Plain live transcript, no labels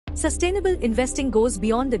Sustainable investing goes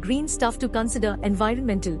beyond the green stuff to consider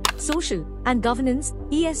environmental, social, and governance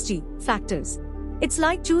 (ESG) factors. It's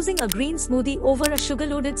like choosing a green smoothie over a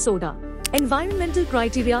sugar-loaded soda. Environmental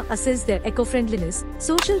criteria assess their eco-friendliness,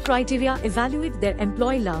 social criteria evaluate their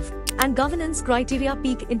employee love, and governance criteria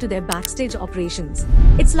peek into their backstage operations.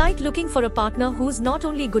 It's like looking for a partner who's not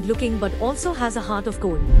only good-looking but also has a heart of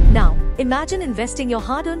gold. Now, imagine investing your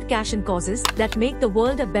hard-earned cash in causes that make the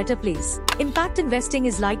world a better place. Impact investing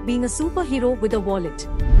is like being a superhero with a wallet.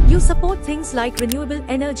 You support things like renewable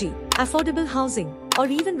energy, affordable housing, or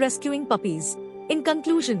even rescuing puppies. In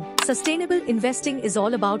conclusion, sustainable investing is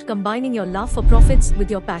all about combining your love for profits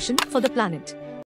with your passion for the planet.